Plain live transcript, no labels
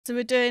So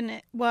we're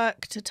doing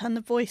work to turn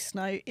the voice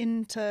note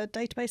into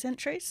database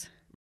entries.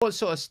 What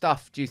sort of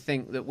stuff do you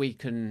think that we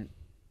can,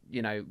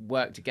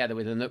 work together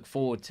with and look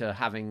forward to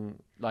having,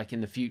 like,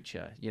 in the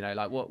future?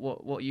 Like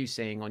what are you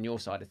seeing on your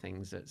side of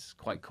things that's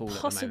quite cool at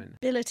the moment?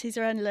 Possibilities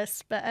are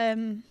endless, but I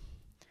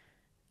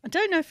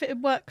don't know if it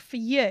would work for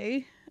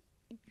you.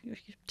 You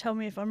can tell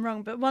me if I'm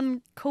wrong, but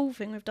one cool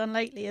thing we've done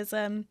lately is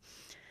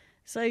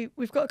so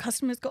we've got a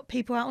customer who's got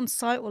people out on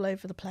site all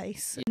over the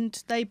place,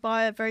 and they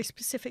buy a very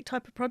specific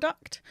type of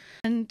product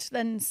and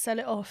then sell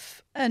it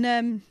off,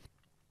 and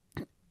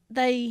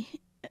they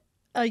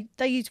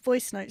use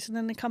voice notes and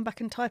then they come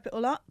back and type it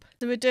all up.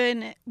 So we're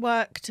doing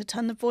work to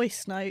turn the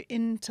voice note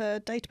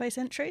into database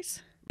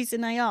entries,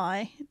 using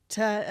AI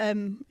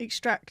to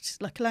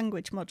extract, like a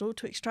language model,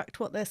 to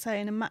extract what they're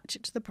saying and match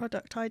it to the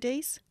product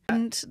IDs.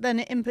 And then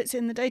it inputs it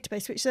in the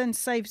database, which then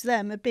saves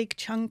them a big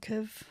chunk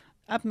of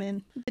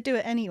admin. They do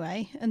it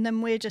anyway, and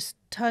then we're just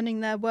turning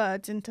their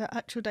words into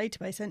actual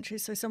database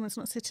entries, so someone's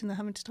not sitting there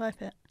having to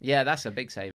type it. Yeah, that's a big save.